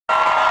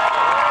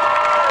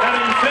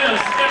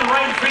fifth in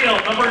right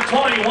field, number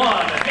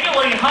 21,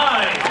 Haley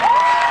Hyde.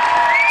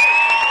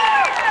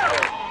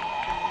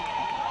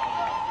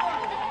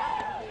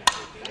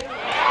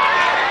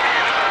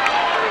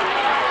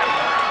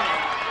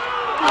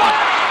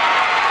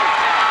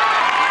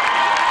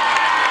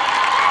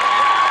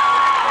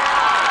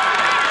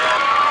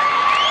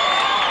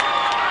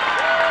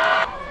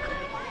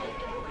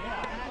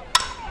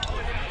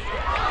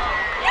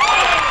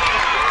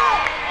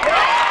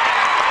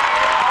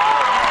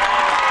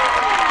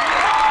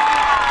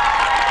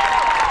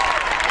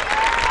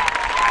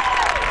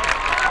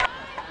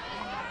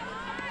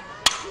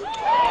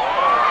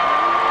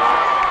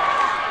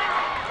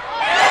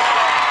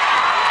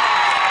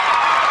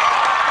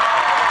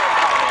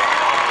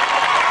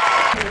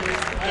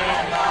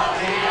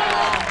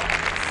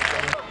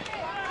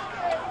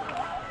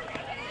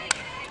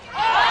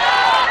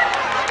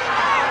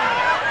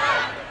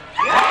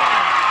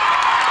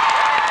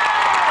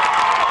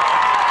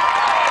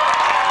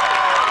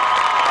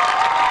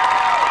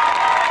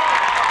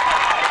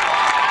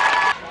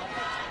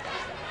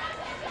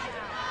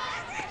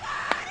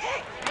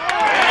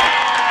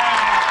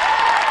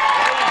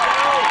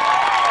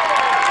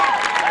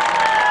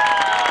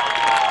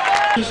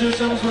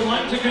 Systems would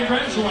like to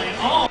congratulate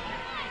all.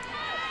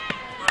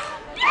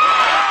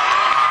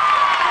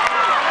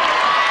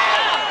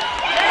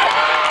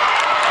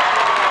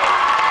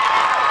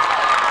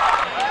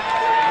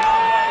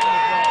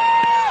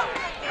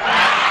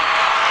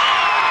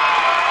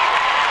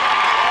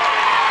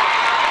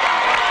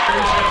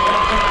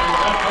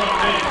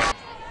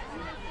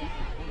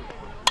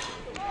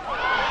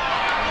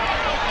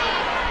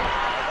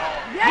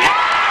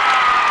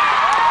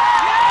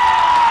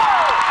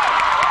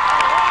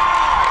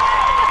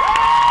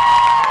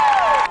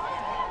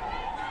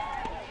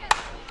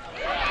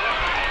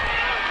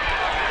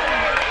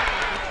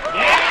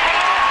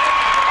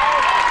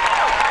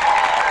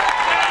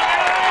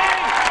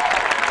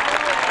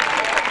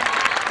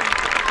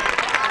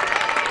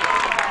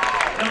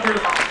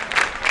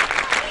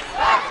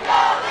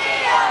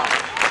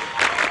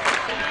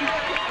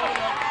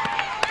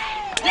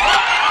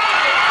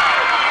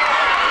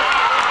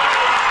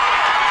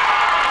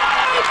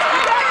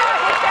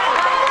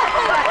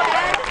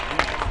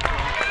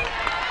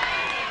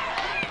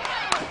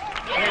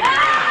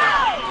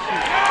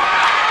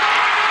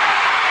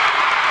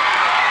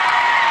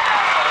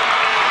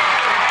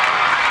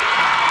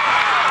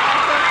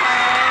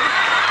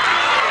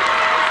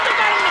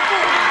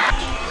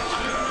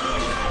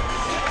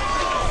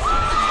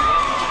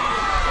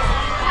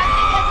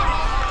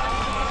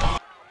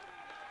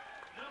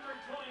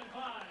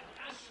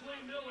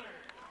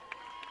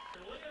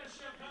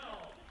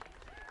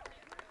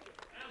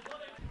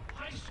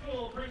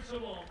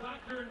 Principal,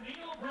 Dr.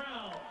 Neil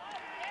Brown.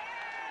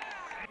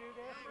 Do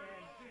this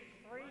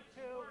in 3,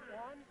 2,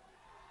 1.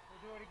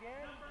 We'll do it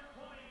again. And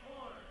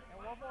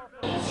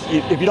one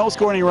more. If you don't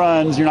score any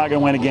runs, you're not going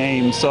to win a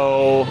game.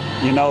 So,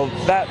 you know,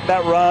 that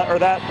run or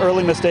that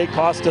early mistake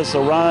cost us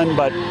a run,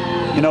 but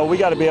you know, we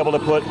got to be able to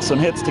put some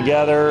hits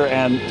together,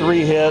 and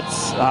 3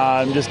 hits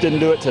just didn't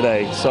do it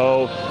today.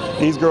 So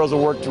these girls have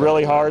worked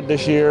really hard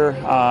this year.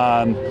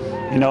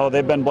 You know,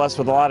 they've been blessed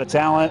with a lot of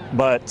talent,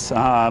 but,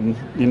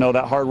 you know,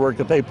 that hard work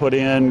that they put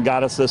in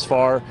got us this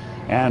far,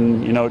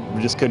 and, you know,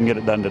 we just couldn't get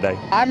it done today.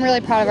 I'm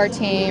really proud of our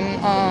team.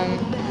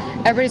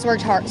 Everybody's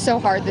worked so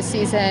hard this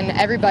season.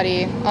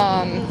 Everybody,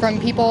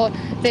 from people,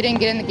 they didn't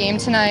get in the game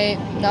tonight.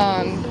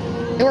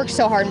 They worked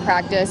so hard in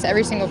practice.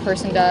 Every single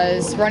person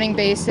does, running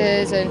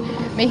bases and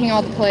making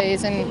all the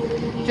plays, and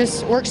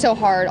just work so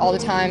hard all the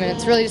time, and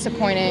it's really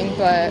disappointing,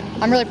 but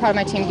I'm really proud of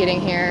my team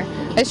getting here.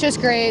 It's just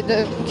great.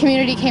 The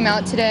community came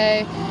out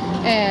today,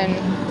 and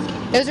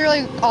it was a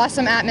really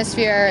awesome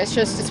atmosphere. It's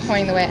just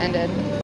disappointing the way it ended.